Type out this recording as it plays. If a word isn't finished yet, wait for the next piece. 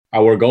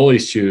Our goal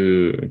is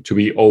to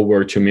be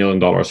over $2 million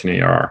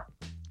in ARR.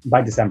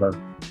 By December.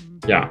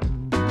 Yeah.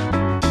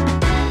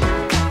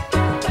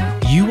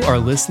 You are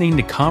listening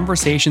to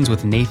Conversations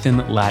with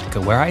Nathan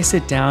Latka, where I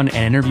sit down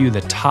and interview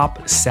the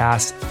top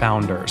SaaS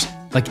founders,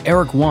 like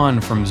Eric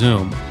Yuan from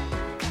Zoom.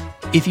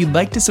 If you'd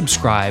like to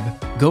subscribe,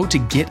 go to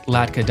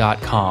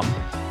getlatka.com.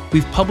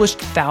 We've published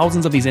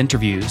thousands of these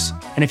interviews,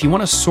 and if you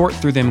want to sort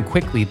through them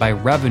quickly by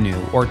revenue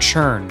or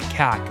churn,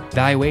 CAC,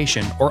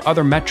 valuation, or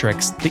other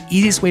metrics, the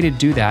easiest way to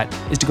do that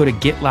is to go to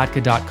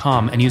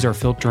getlatka.com and use our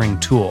filtering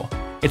tool.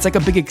 It's like a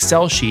big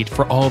Excel sheet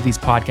for all of these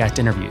podcast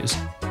interviews.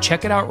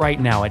 Check it out right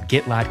now at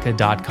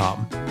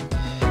getlatka.com.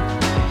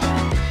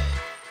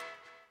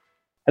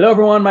 Hello,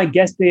 everyone. My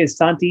guest today is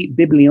Santi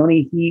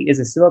Biblioni. He is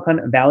a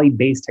Silicon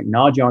Valley-based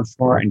technology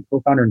entrepreneur and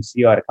co-founder and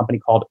CEO at a company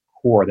called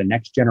Core, the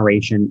next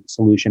generation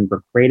solution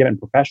for creative and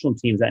professional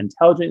teams that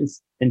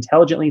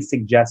intelligently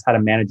suggests how to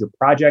manage your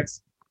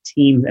projects,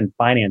 teams, and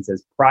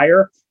finances.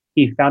 Prior,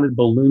 he founded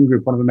Balloon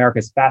Group, one of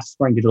America's fastest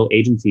growing digital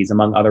agencies,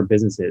 among other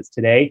businesses.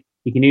 Today,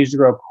 he continues to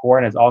grow Core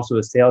and is also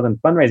a sales and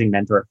fundraising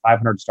mentor at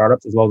 500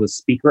 startups, as well as a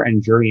speaker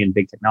and jury in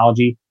big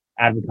technology,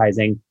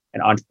 advertising,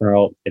 and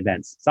entrepreneurial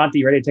events. Santi,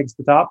 you ready to take us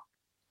to the top?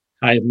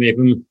 Hi,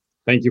 Nathan.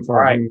 Thank you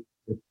for having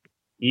me.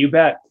 You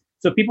bet.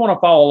 So if people want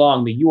to follow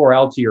along, the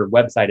URL to your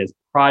website is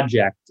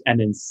project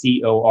and then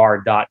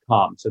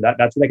cor.com. So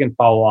that's where they can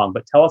follow along.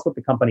 But tell us what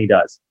the company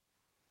does.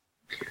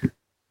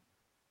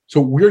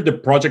 So we're the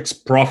project's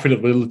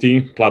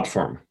profitability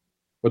platform.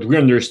 What we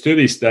understood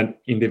is that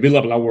in the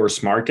billable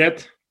hours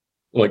market,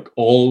 like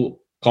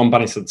all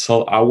companies that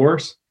sell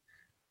hours,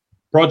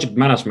 project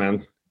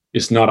management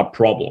is not a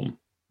problem.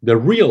 The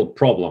real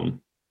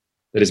problem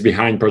that is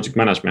behind project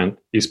management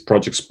is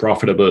project's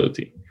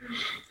profitability.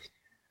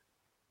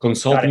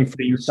 Consulting. So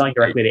you're selling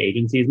directly to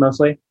agencies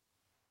mostly?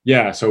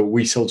 Yeah, so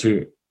we sell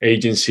to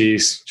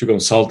agencies, to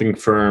consulting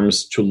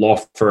firms, to law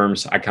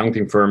firms,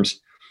 accounting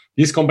firms.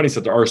 These companies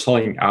that are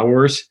selling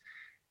hours,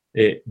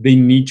 they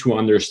need to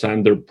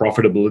understand their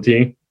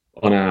profitability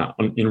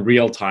in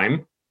real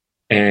time.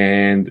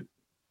 And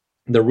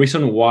the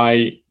reason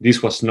why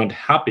this was not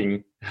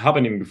happening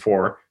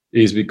before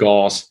is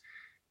because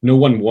no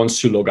one wants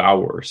to log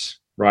hours,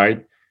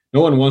 right?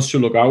 No one wants to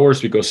log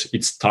hours because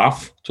it's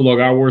tough to log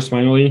hours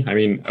manually. I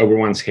mean,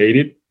 everyone's hate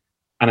it.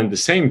 And at the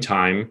same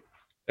time,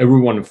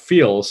 everyone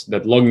feels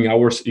that logging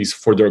hours is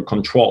for their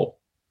control.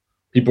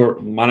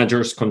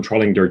 Managers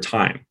controlling their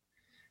time.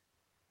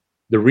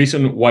 The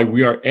reason why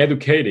we are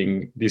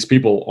educating these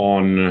people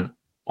on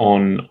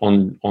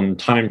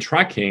time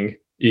tracking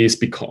is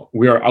because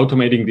we are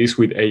automating this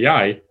with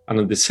AI. And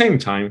at the same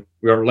time,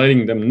 we are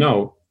letting them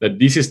know that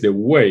this is the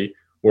way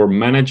where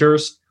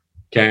managers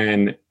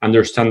can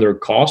understand their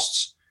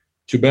costs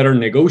to better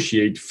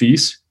negotiate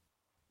fees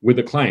with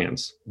the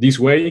clients. This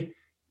way,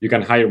 you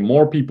can hire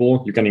more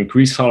people, you can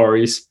increase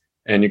salaries,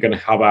 and you can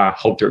have a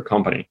healthier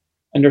company.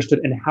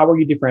 Understood. And how are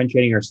you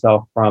differentiating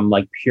yourself from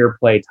like pure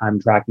play time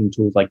tracking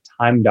tools like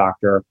Time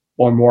Doctor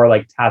or more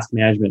like task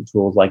management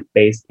tools like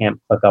Basecamp,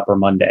 ClickUp, or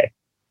Monday?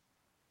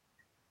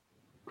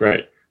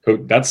 Great. So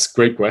that's a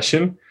great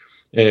question.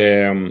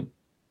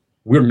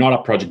 We're not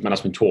a project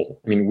management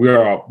tool. I mean, we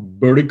are a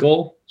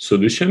vertical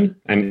solution,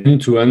 an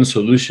end-to-end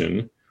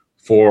solution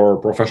for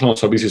professional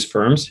services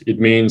firms. It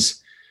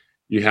means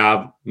you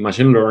have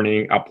machine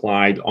learning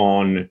applied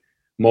on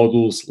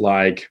modules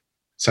like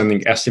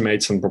sending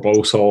estimates and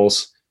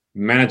proposals,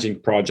 managing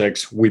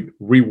projects with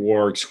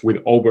reworks, with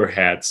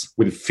overheads,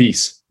 with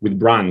fees, with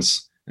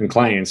brands and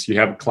clients. You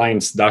have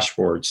clients'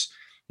 dashboards.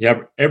 You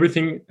have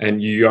everything, and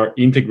you are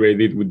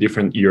integrated with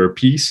different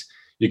ERPs.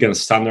 You can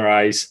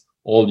standardize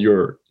all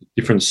your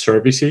different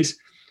services.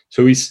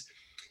 So it's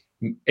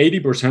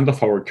 80%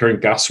 of our current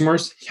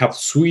customers have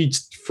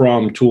switched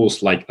from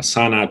tools like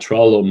Asana,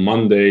 Trello,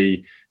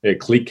 Monday,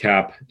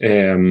 ClickUp,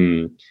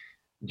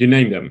 you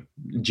name them,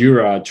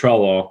 Jira,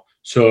 Trello.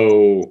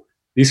 So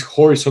these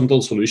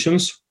horizontal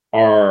solutions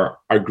are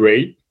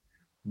great,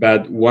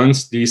 but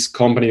once these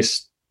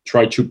companies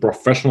try to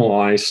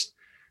professionalize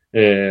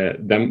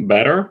them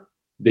better,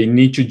 they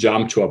need to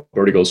jump to a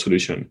vertical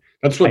solution.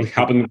 That's what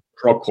happened with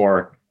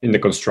Procore in the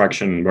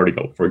construction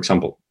vertical, for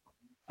example.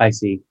 I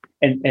see.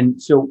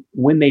 And so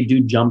when they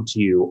do jump to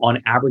you,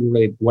 on average,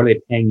 what are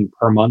they paying you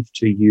per month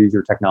to use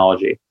your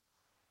technology?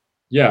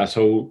 Yeah,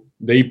 so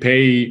they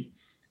pay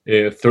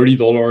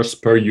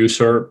 $30 per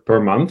user per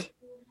month,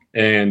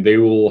 and they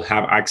will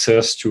have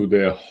access to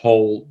the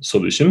whole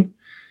solution.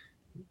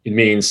 It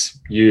means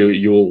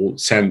you'll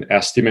send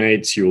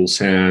estimates, you're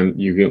going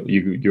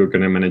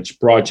to manage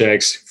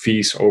projects,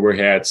 fees,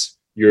 overheads,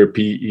 ERP,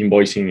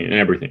 invoicing, and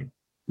everything.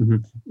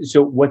 Mm-hmm.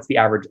 So what's the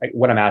average?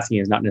 What I'm asking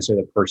is not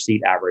necessarily the per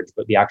seat average,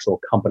 but the actual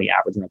company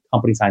average. When a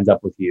company signs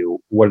up with you,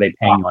 what are they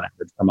paying you on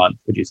average per month,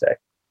 would you say?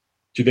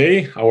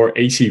 Today, our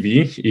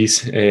ACV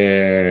is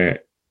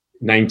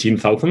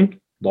 $19,000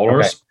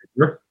 per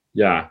year.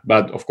 Yeah,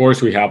 but of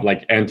course, we have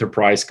like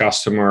enterprise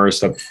customers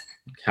that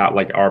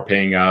are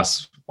paying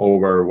us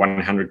over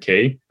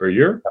 $100K per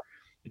year.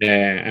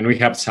 And we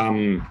have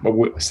some,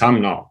 but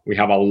some not. We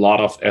have a lot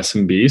of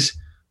SMBs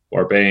who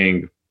are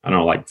paying, I don't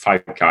know, like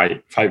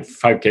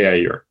 5K a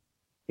year.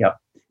 Yep.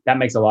 That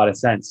makes a lot of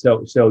sense.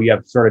 So you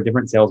have sort of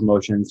different sales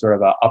motions, sort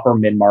of a upper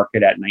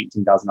mid-market at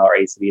 $19,000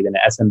 ACV, then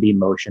an SMB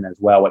motion as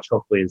well, which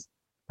hopefully is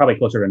probably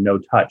closer to no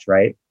touch,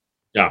 right?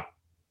 Yeah.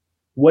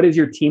 What does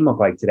your team look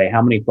like today?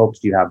 How many folks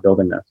do you have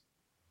building this?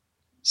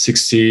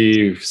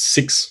 65,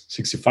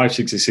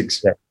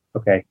 66.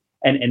 Okay.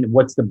 And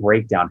what's the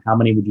breakdown? How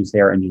many would you say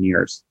are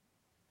engineers?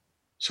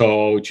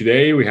 So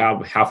today we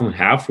have half and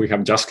half. We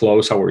have just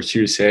closed our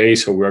Series A,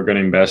 so we're going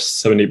to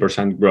invest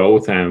 70%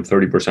 growth and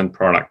 30%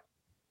 product.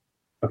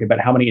 Okay, but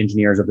how many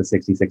engineers of the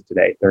 66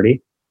 today?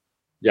 30?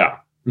 Yeah.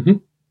 Mm-hmm.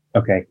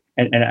 Okay.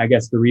 And I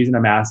guess the reason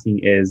I'm asking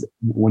is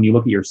when you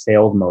look at your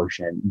sales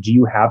motion, do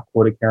you have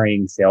quota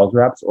carrying sales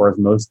reps, or is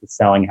most of the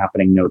selling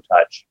happening no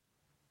touch?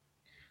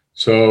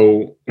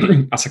 So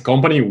as a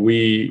company,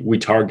 we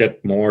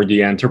target more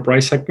the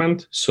enterprise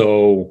segment.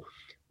 So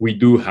we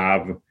do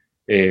have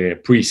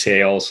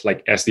pre-sales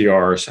like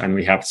SDRs, and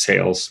we have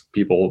sales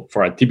people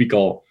for a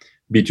typical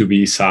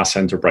B2B SaaS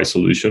enterprise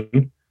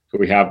solution. So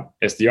we have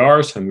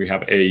SDRs and we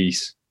have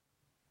AEs.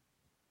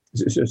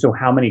 So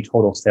how many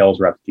total sales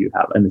reps do you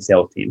have in the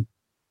sales team?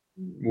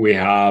 We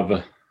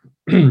have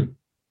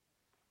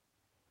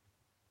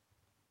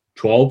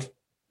 12.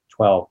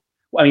 12.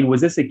 I mean, was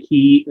this a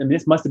key? I mean,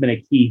 this must have been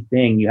a key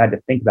thing you had to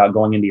think about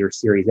going into your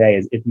Series A.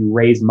 Is if you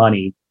raise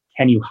money,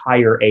 can you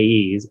hire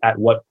AEs at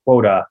what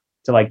quota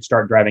to like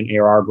start driving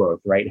ARR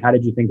growth? Right? How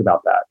did you think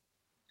about that?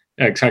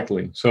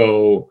 Exactly.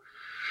 So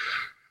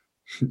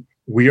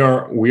we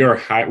are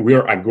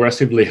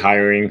aggressively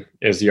hiring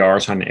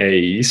SDRs and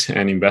AEs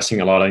and investing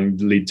a lot in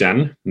lead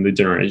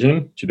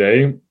generation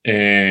today.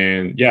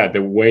 And yeah,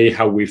 the way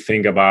how we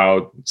think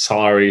about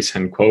salaries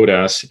and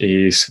quotas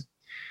is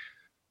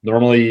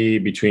normally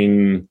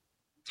between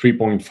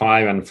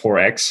 3.5 and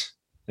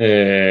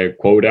 4x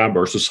quota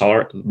versus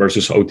salary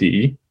versus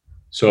OTE.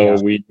 So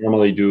we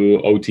normally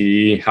do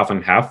OTE half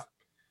and half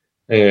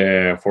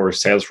for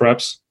sales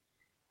reps.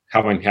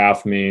 Half and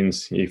half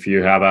means if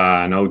you have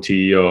an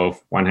OTE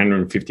of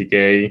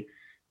 150K,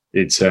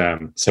 it's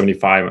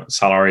 75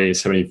 salary,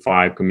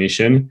 75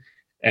 commission,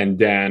 and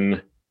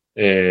then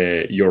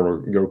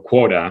your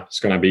quota is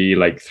going to be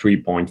like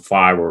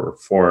 3.5 or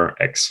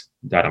 4x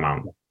that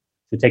amount.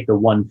 So take the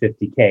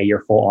 150K,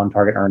 your full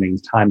on-target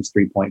earnings times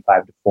 3.5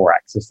 to 4x.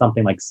 So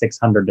something like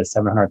 $600,000 to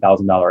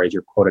 $700,000 is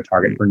your quota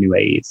target for new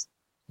AEs.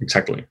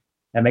 Exactly.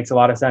 That makes a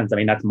lot of sense. I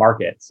mean, that's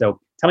market. So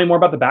tell me more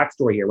about the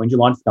backstory here. When did you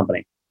launch the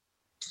company?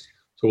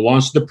 So we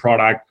launched the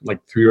product like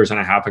 3 years and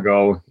a half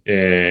ago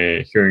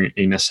here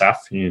in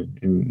SF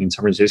in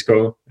San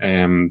Francisco.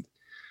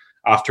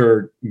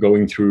 After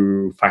going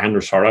through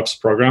 500 startups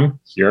program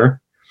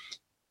here,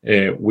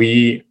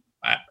 we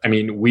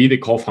the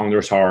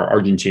co-founders are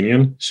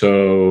Argentinian.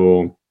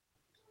 So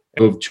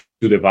I moved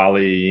to the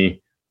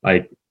Valley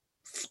like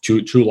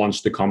to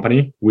launch the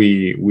company.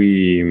 We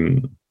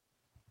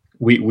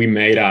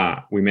made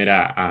a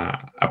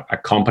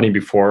company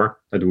before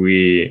that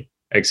we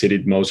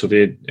exited most of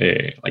it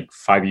like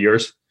 5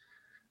 years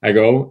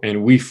ago,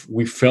 and we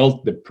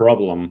felt the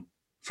problem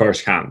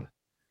firsthand.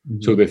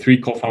 Mm-hmm. So the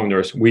 3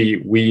 co-founders,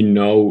 we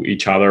know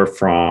each other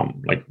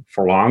from like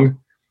for long.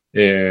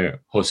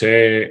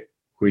 Jose,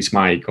 who is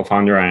my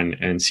co-founder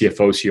and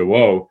CFO,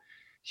 COO,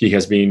 he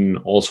has been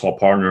also a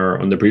partner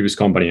on the previous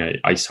company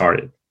I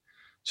started.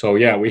 So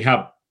yeah,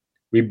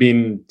 we've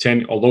been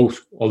 10,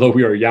 although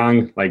we are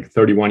young, like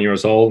 31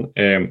 years old,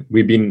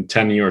 we've been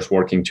 10 years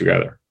working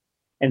together.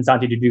 And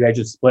Santi, did you guys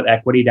just split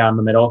equity down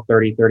the middle,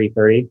 30, 30,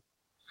 30?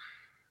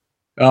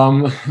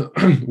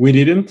 We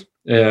didn't.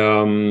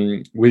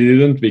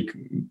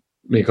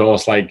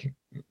 Because like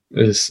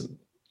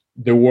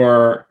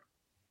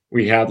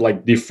we had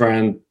like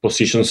different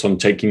positions on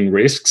taking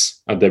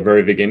risks at the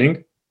very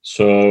beginning.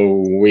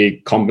 So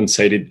we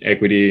compensated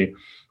equity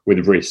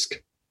with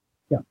risk.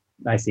 Yeah,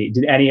 I see.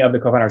 Did any of the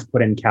co-founders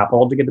put in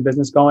capital to get the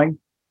business going?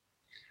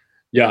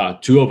 Yeah,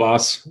 2 of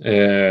us,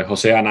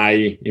 Jose and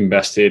I,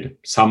 invested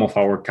some of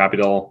our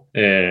capital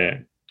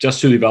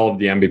just to develop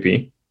the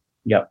MVP.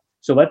 Yep.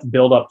 So let's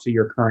build up to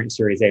your current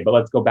Series A, but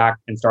let's go back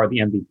and start the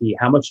MVP.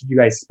 How much did you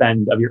guys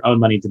spend of your own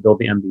money to build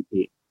the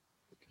MVP?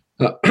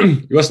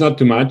 It was not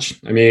too much.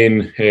 I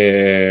mean,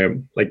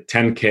 like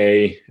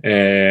 10K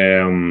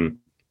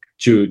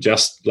to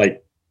just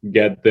like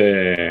get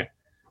a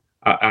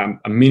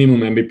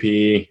minimum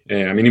MVP,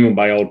 a minimum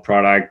viable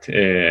product,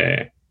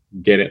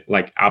 get it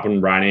like up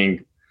and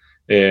running.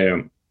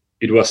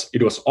 It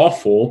was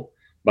awful,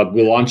 but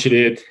we launched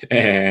it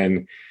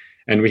and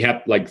we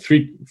had like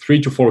three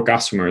to 4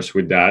 customers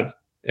with that,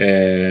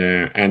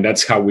 and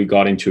that's how we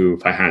got into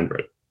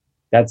 500.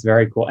 That's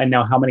very cool. And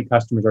now, how many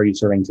customers are you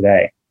serving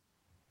today?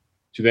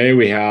 Today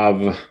we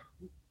have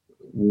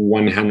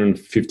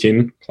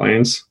 115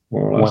 clients,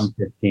 more or less.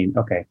 115.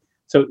 Okay.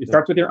 So it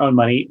starts with your own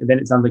money, and then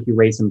it sounds like you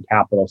raised some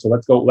capital. So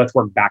let's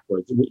work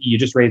backwards. You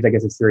just raised, I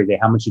guess, a Series A.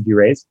 How much did you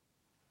raise?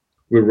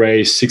 We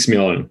raised $6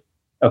 million.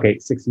 Okay,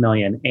 $6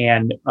 million.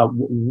 And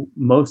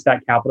most of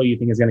that capital you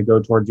think is going to go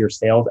towards your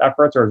sales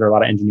efforts, or is there a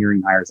lot of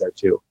engineering hires there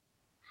too?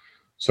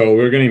 So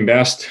we're going to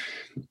invest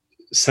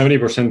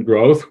 70%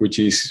 growth, which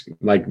is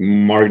like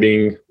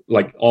marketing,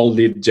 like all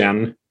lead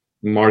gen,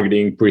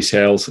 marketing,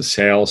 pre-sales,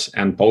 sales,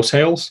 and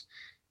post-sales.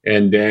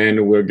 And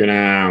then we're going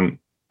to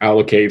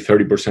allocate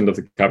 30% of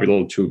the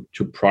capital to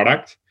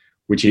product,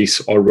 which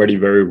is already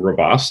very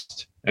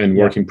robust and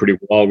working pretty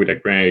well with a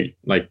great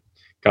like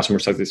customer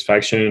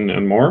satisfaction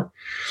and more.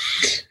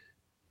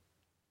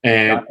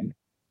 And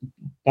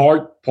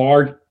we're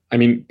going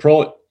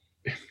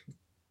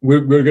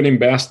to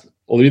invest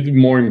a little bit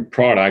more in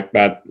product,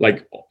 but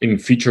like in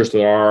features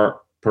that are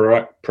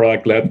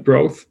product-led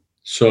growth.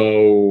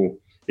 So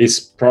it's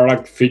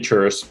product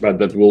features, but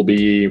that will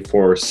be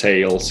for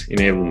sales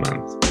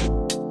enablement.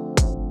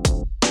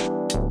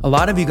 A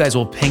lot of you guys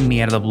will ping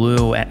me out of the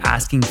blue and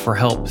asking for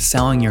help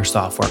selling your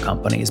software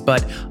companies,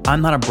 but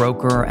I'm not a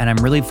broker and I'm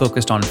really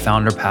focused on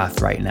Founder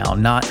Path right now,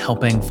 not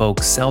helping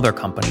folks sell their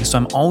companies. So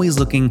I'm always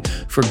looking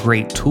for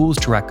great tools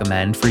to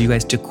recommend for you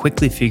guys to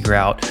quickly figure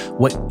out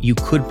what you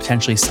could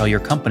potentially sell your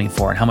company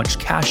for and how much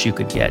cash you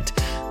could get.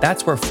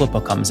 That's where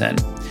Flippa comes in.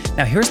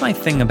 Now, here's my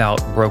thing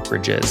about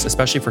brokerages,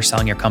 especially for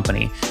selling your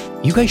company.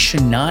 You guys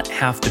should not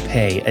have to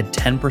pay a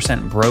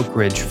 10%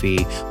 brokerage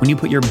fee when you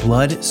put your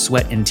blood,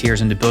 sweat, and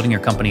tears into building your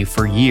company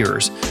for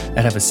years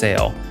ahead of a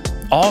sale.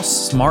 All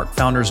smart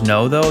founders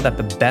know, though, that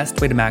the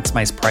best way to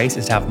maximize price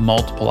is to have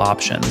multiple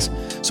options.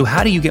 So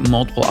how do you get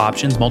multiple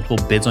options, multiple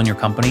bids on your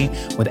company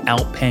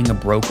without paying a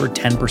broker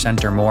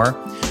 10% or more?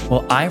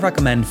 Well, I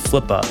recommend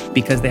Flippa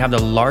because they have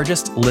the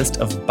largest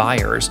list of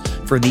buyers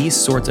for these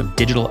sorts of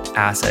digital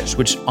assets,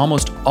 which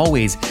almost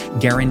always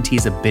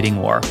guarantees a bidding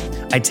war.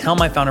 I tell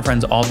my founder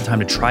friends all the time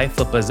to try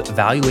Flippa's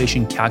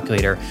valuation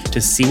calculator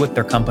to see what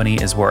their company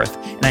is worth.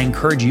 And I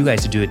encourage you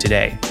guys to do it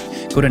today.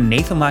 Go to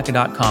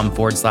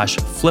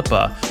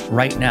nathanlatka.com/Flippa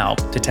right now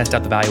to test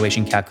out the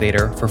valuation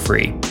calculator for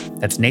free.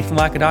 That's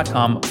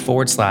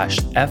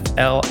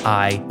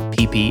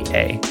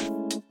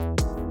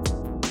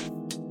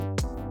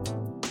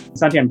nathanlatka.com/FLIPPA.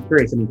 Santi, I'm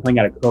curious. I mean, coming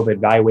out of COVID,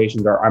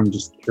 valuations I'm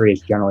just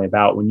curious generally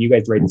about when you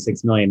guys raised the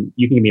 $6 million,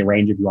 you can give me a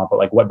range if you want, but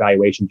like what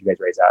valuation do you guys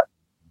raise at?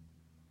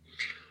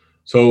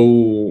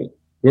 So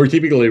we're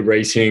typically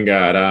raising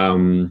at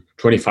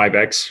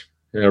 25x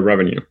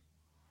revenue.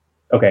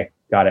 Okay.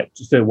 Got it.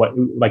 So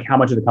how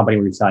much of the company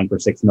were you selling for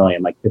 $6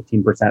 million? Like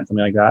 15%, something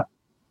like that?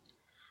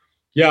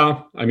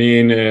 Yeah. I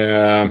mean,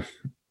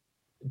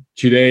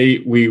 today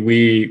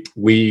we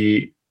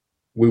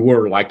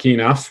were lucky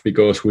enough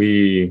because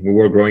we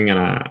were growing at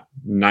a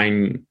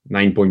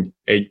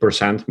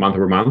 9.8% month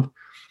over month.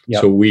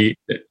 Yep. So I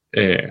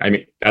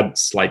mean,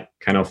 that's like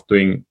kind of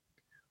doing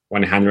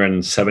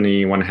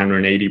 170,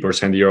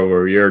 180% year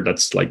over year.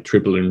 That's like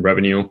triple in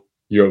revenue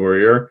year over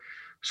year.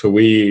 So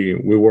we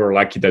were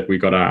lucky that we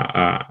got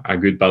a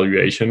good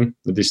valuation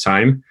at this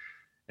time.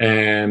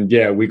 And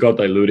yeah, we got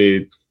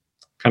diluted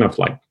kind of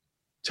like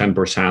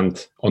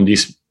 10% on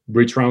this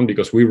bridge round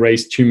because we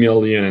raised 2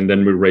 million and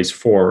then we raised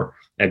 4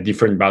 at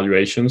different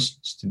valuations,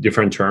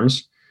 different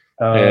terms.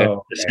 Okay.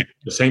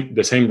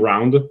 The same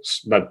round,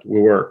 but we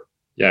were,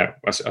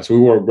 as we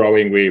were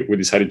growing, we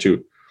decided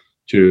to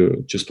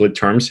split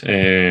terms.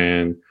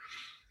 And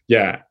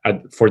yeah,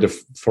 for the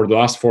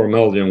last 4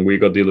 million, we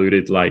got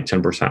diluted like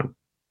 10%.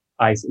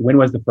 When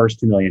was the first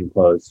 2 million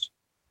closed?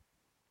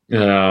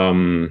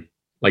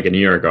 Like a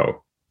year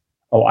ago.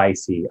 Oh, I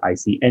see.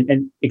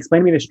 And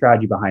explain to me the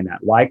strategy behind that.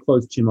 Why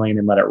close 2 million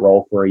and let it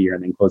roll for a year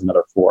and then close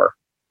another 4?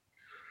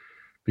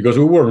 Because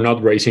we were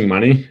not raising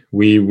money.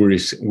 We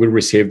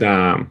received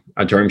a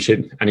term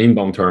sheet, an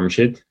inbound term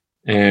sheet,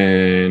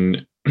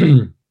 and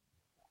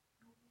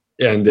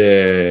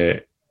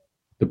the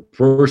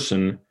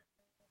person.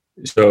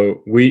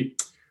 So we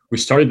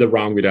started the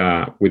round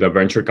with a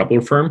venture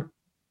capital firm,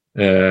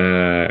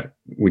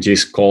 which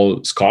is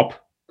called Scop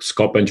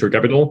Venture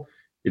Capital.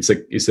 It's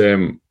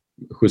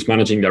whose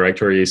managing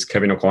director is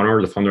Kevin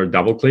O'Connor, the founder of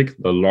DoubleClick,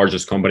 the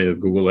largest company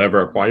that Google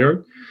ever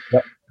acquired.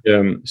 Yep.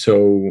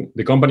 So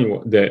the company,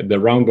 the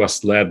round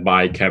was led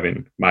by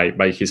Kevin,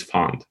 by his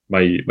fund,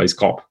 by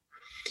Scop.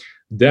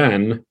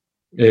 Then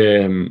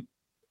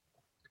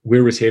we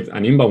received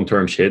an inbound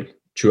term sheet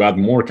to add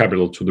more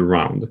capital to the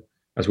round,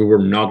 as we were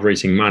not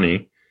raising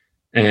money,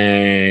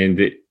 and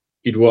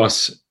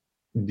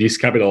this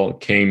capital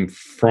came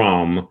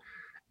from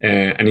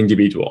an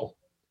individual,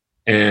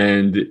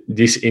 and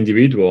this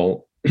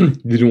individual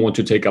didn't want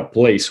to take a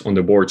place on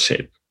the board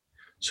seat.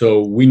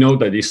 So we know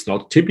that it's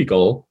not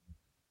typical,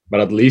 but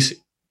at least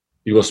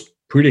it was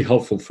pretty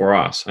helpful for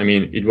us. I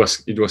mean, it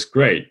was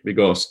great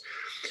because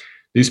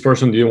this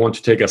person didn't want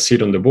to take a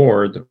seat on the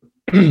board,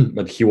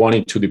 but he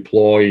wanted to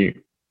deploy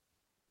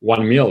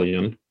 1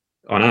 million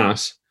on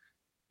us.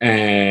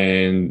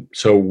 And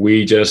so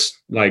we just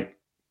like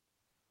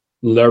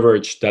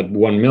leveraged that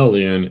 1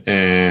 million.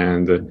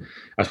 And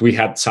as we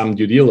had some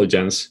due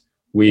diligence,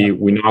 we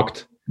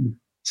knocked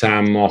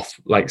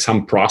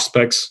some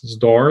prospects'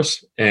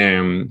 doors,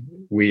 and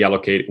we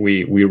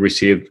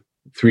received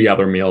 3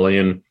 other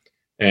million,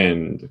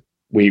 and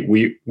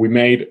we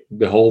made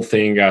the whole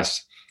thing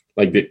as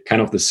like the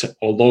kind of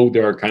although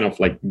there are kind of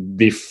like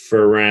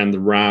different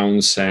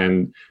rounds,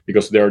 and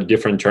because there are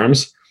different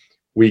terms,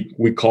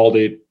 we called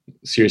it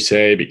Series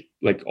A,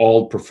 like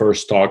all preferred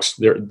stocks.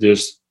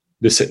 There's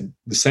the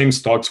same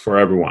stocks for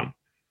everyone.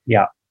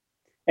 Yeah.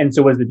 And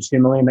so was the 2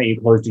 million that you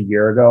closed a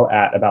year ago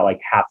at about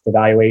like half the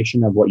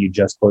valuation of what you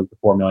just closed the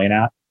 4 million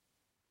at?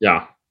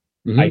 Yeah.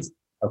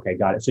 Mm-hmm. Okay,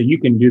 got it. So you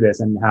can do this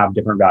and have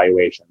different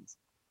valuations.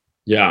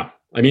 Yeah.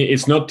 I mean,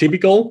 it's not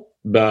typical,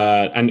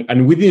 but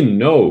and we didn't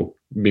know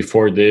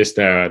before this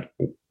that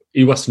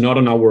it was not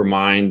on our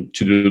mind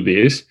to do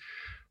this,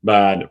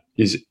 but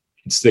it's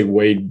the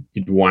way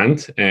it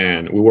went,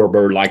 and we were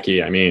very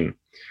lucky. I mean,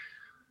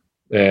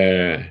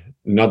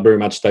 not very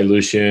much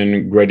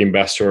dilution, great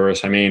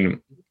investors. I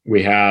mean,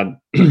 we had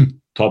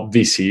top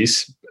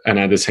VCs, and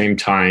at the same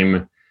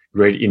time,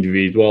 great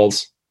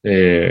individuals.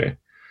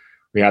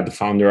 We had the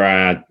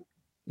founder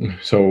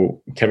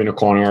so Kevin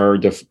O'Connor,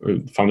 the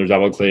founder of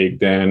DoubleClick,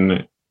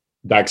 then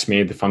Doug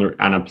Smith, the founder of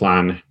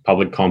Anaplan,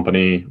 public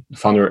company, the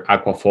founder of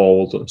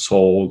Aquafold,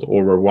 sold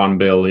over 1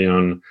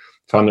 billion,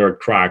 founder of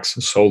Cracks,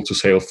 sold to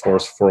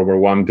Salesforce for over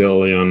 1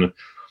 billion,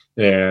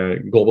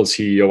 global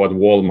CEO at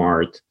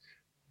Walmart.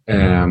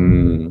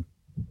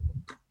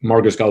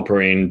 Marcus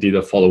Galperin did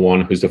a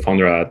follow-on, who's the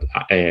founder at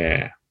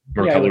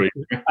Mercado.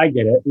 Yeah, I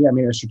get it. Yeah, I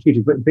mean, it's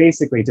strategic, but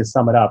basically to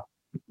sum it up,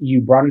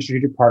 you brought in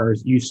strategic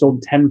partners, you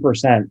sold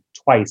 10%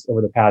 twice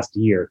over the past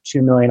year,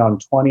 2 million on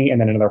 20, and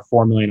then another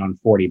 4 million on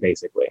 40,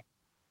 basically.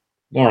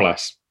 More or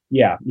less.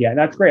 Yeah.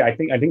 That's great. I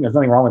think there's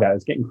nothing wrong with that.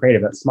 It's getting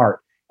creative. That's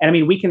smart. And I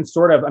mean, we can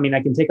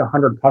I can take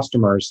 100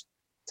 customers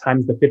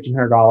times the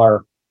 $1,500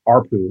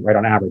 ARPU, right,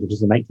 on average, which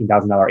is a $19,000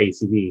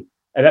 ACV.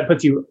 And that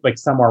puts you like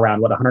somewhere around,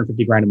 what,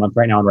 150 grand a month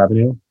right now in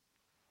revenue?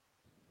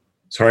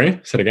 Sorry,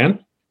 say it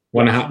again.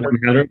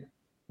 100?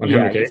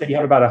 Yeah, you said you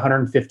have about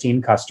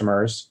 115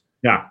 customers.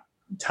 Yeah.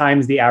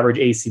 Times the average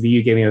ACV,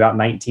 you gave me about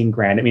 19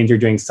 grand. It means you're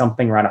doing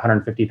something around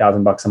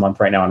 $150,000 a month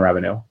right now in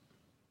revenue.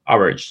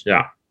 Average,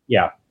 yeah.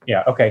 Yeah.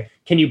 Okay.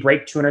 Can you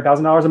break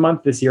 $200,000 a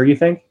month this year, you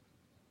think?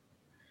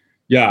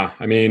 Yeah.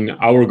 I mean,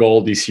 our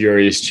goal this year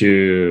is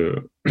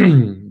to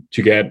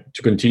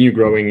continue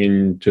growing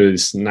into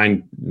this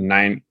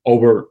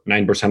over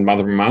 9% month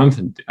over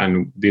month,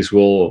 and this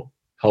will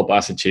help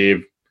us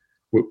achieve.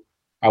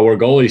 Our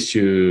goal is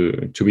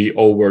to be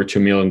over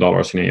 $2 million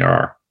in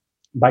ARR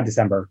by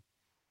December.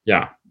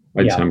 Yeah,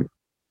 by December.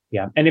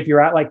 Yeah, and if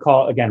you're at like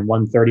call again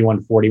 130,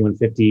 140,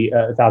 150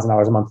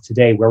 $1,000 a month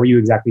today, where were you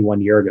exactly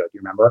 1 year ago? Do you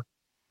remember?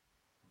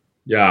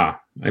 Yeah,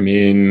 I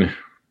mean,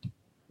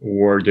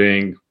 we're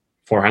doing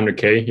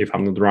 400K if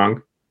I'm not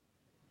wrong.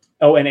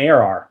 Oh, an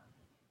ARR.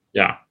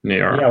 Yeah, an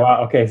ARR. Yeah,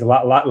 wow. Okay, it's a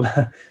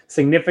lot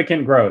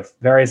significant growth.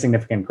 Very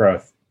significant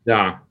growth.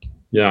 Yeah.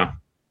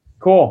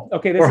 Cool.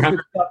 Okay, this is good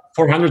stuff.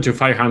 400 to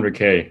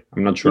 500K.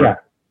 I'm not sure.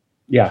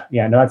 Yeah.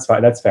 No, that's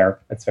fine. That's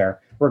fair.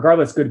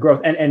 Regardless, good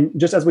growth. And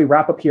just as we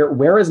wrap up here,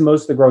 where is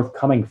most of the growth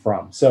coming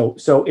from? So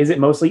is it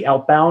mostly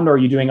outbound, or are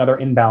you doing other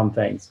inbound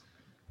things?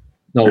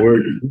 No,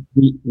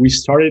 we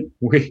started.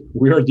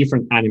 We are a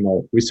different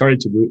animal. We started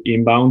to do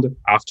inbound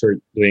after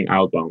doing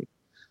outbound.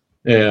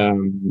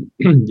 And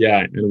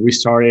we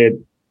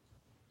started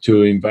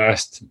to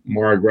invest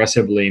more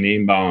aggressively in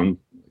inbound,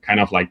 kind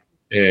of like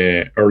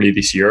early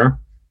this year.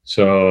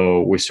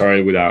 So we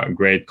started with a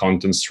great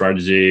content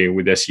strategy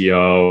with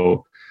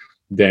SEO,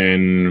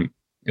 then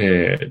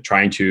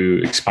trying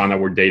to expand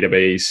our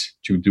database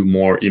to do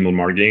more email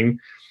marketing.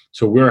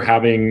 So we're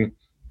having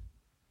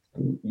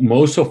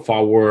most of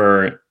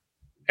our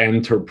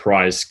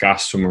enterprise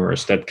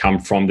customers that come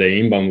from the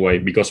inbound way,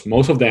 because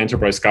most of the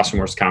enterprise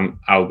customers come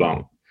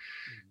outbound.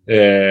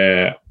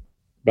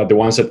 But the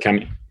ones that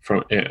come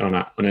from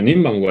on an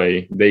inbound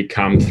way, they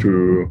come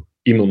through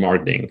email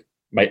marketing,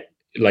 by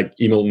like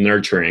email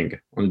nurturing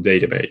on the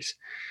database.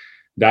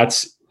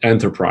 That's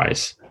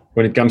enterprise.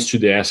 When it comes to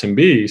the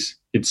SMBs,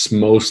 it's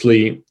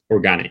mostly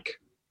organic.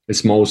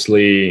 It's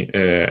mostly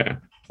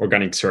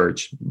organic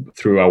search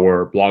through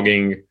our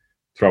blogging,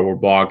 through our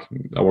blog,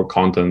 our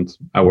content,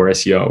 our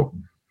SEO.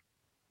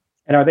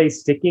 And are they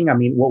sticking? I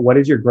mean, what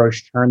is your gross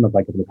churn look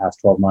like over the past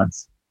 12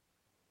 months?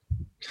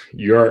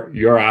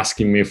 You're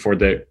asking me for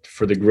the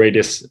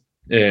greatest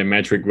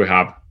metric we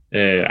have.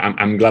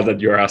 I'm glad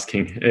that you're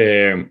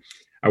asking.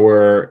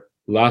 Our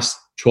last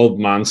 12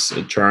 months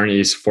churn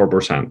is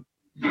 4%.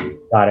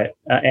 Got it.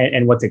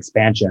 And what's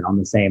expansion on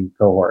the same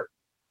cohort?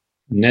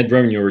 Net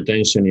revenue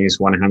retention is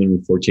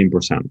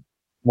 114%.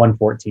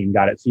 114.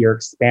 Got it. So you're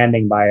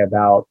expanding by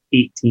about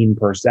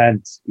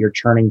 18%. You're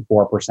churning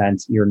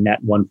 4%. You're net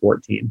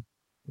 114.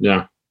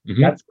 Yeah.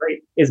 Mm-hmm. That's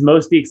great. Is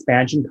most of the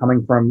expansion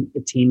coming from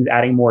teams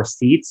adding more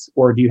seats,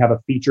 or do you have a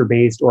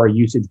feature-based or a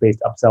usage-based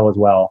upsell as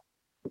well?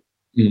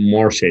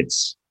 More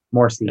seats.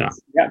 More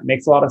seats. Yeah,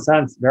 makes a lot of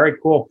sense. Very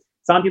cool.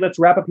 Santi, let's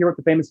wrap up here with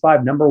the famous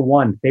five. Number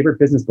one, favorite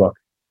business book.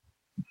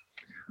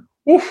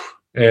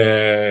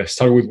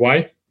 Start with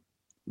why.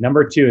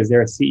 Number two, is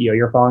there a CEO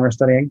you're following or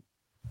studying?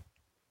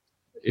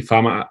 If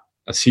I'm a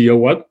CEO,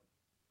 what?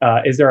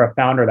 Is there a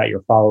founder that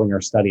you're following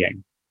or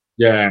studying?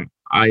 Yeah,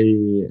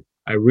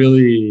 I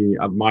really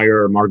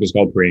admire Marcos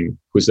Galperin,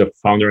 who's the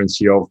founder and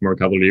CEO of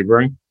Mercado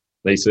Libre.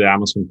 They say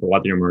Amazon for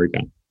Latin America.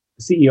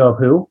 CEO of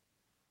who?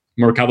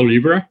 Mercado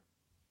Libre.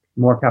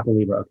 Mercado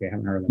Libre. Okay, I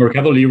haven't heard of that.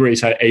 Mercado Libre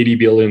is an $80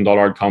 billion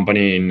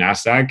company in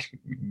NASDAQ.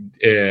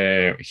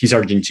 He's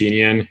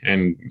Argentinian,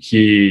 and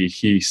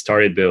he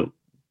started the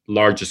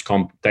largest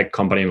tech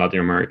company in Latin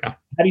America.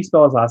 How do you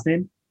spell his last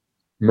name?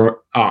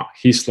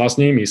 His last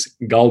name is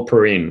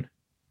Galperin.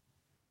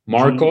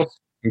 Marcos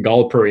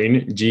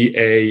Galperin,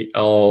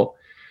 Galperin.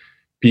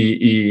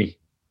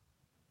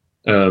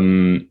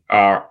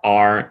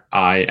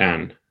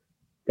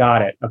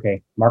 Got it.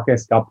 Okay.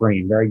 Marcos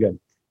Galperin. Very good.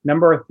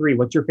 Number 3,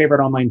 what's your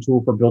favorite online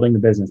tool for building the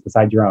business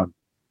besides your own?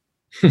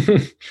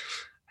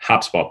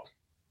 HubSpot.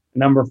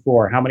 Number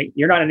 4,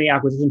 you're not in any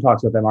acquisition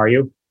talks with them, are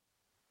you?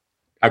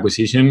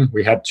 Acquisition,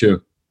 we had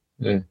to.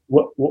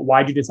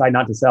 Why'd you decide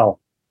not to sell?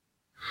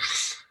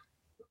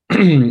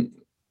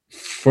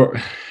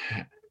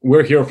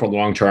 We're here for the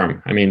long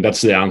term. I mean, that's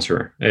the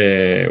answer.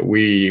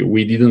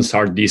 We didn't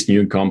start this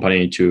new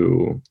company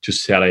to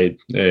sell it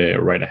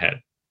right ahead.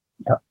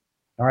 Yep.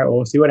 All right. Well,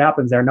 we'll see what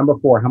happens there. Number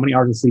 4, how many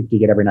hours of sleep do you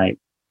get every night?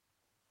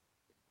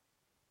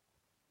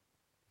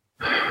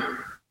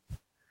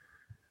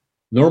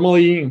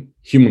 Normally,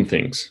 human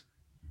things,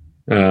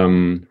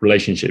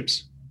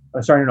 relationships.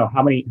 Sorry, no.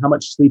 How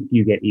much sleep do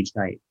you get each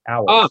night?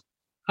 Hours.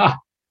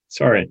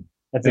 Sorry.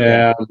 That's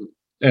okay.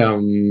 8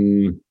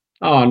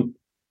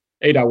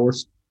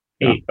 hours.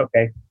 8.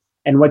 Okay.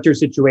 And what's your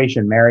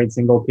situation? Married,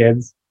 single,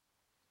 kids?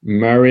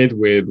 Married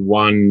with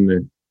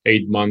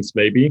 8 months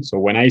baby. So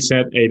when I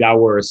said 8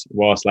 hours,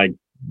 was like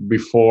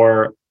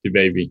before the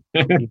baby.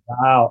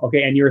 Wow.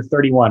 Okay. And you're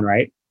 31,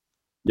 right?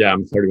 Yeah,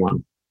 I'm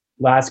 31.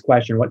 Last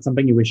question. What's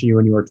something you wish you knew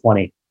when you were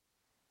 20?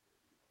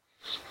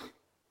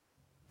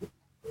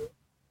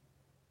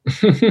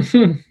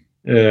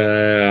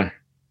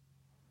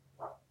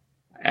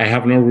 I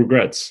have no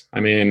regrets. I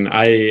mean,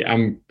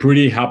 I'm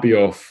pretty happy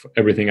of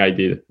everything I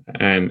did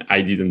and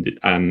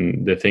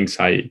the things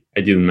I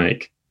didn't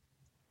make.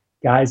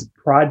 Guys,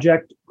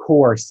 Project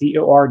Core,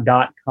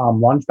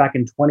 COR.com, launched back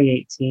in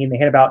 2018. They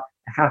hit about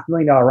a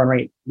 $500,000 run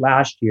rate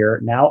last year,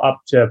 now up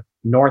to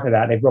north of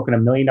that. They've broken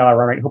 $1 million run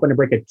rate, hoping to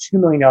break a $2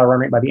 million run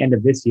rate by the end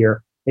of this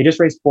year. They just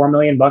raised $4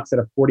 million at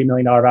a $40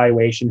 million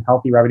valuation,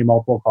 healthy revenue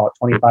multiple, call it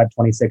 25,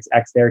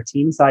 26x there.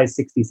 Team size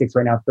 66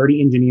 right now,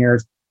 30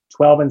 engineers,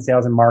 12 in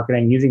sales and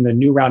marketing, using the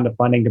new round of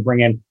funding to bring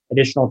in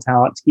additional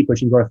talent to keep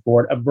pushing growth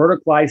forward. A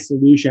verticalized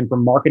solution for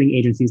marketing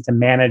agencies to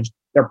manage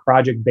their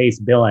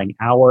project-based billing,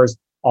 hours,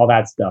 all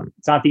that stuff.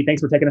 Santi,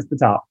 thanks for taking us to the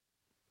top.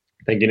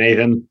 Thank you,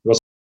 Nathan. It was